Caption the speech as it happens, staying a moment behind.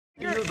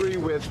Do you agree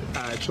with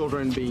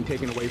children being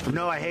taken away from?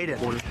 No, I hate it.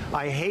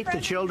 I hate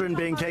the children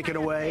being taken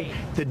away.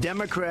 The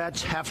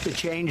Democrats have to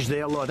change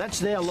their law. That's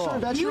their law.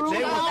 That's your law.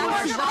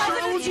 Why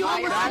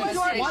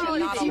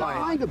do you keep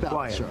lying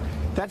about it, sir?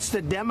 That's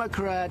the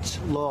Democrats'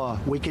 law.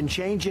 We can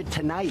change it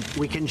tonight.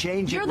 We can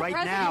change it right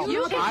now.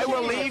 I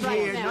will leave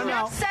here.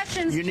 No.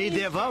 You need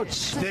their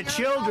votes. The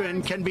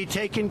children can be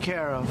taken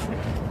care of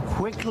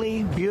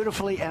quickly,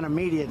 beautifully, and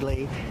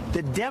immediately.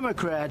 The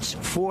Democrats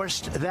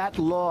forced that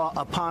law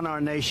upon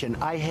our nation.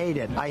 I hate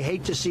it. I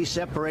hate to see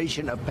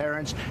separation of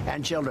parents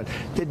and children.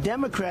 The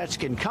Democrats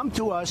can come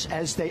to us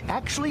as they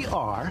actually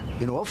are,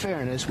 in all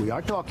fairness, we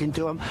are talking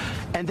to them,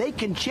 and they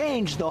can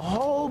change the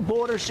whole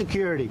border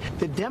security.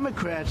 The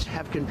Democrats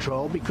have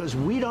control because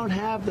we don't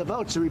have the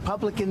votes. The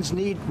Republicans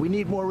we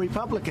need more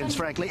Republicans,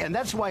 frankly, and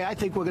that's why I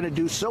think we're going to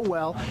do so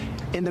well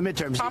in the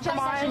midterms. Jeff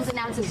Sessions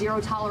announced a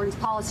zero-tolerance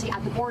policy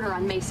at the border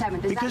on May 7th.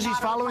 Because he's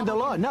following the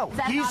law. No,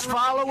 he's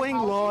following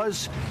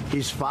laws.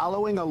 He's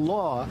following a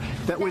law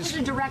that was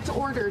a direct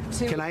order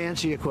to. Can I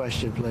answer your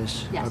question,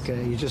 please? Yes.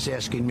 Okay, you're just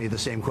asking me the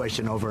same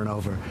question over and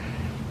over.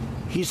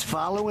 He's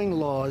following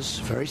laws,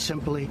 very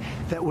simply,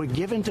 that were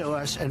given to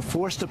us and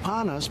forced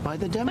upon us by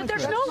the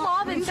Democrats. But there's no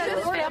law that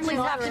says families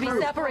have to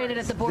be separated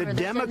at the border.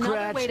 The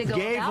Democrats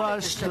gave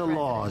us the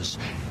laws.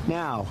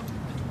 Now,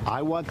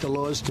 I want the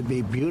laws to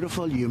be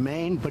beautiful,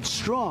 humane, but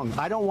strong.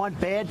 I don't want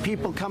bad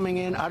people coming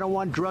in. I don't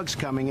want drugs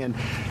coming in.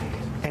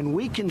 And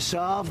we can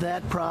solve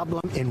that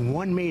problem in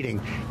one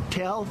meeting.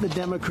 Tell the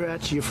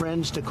Democrats, your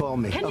friends, to call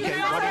me. Okay.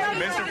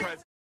 Mr.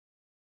 President.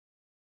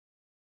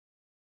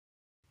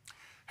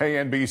 Hey,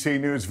 NBC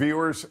News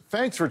viewers,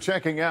 thanks for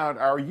checking out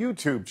our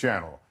YouTube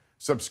channel.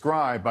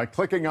 Subscribe by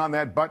clicking on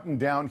that button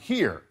down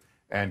here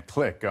and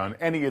click on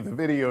any of the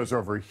videos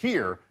over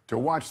here to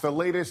watch the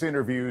latest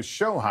interviews,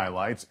 show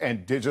highlights,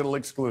 and digital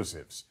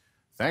exclusives.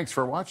 Thanks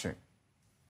for watching.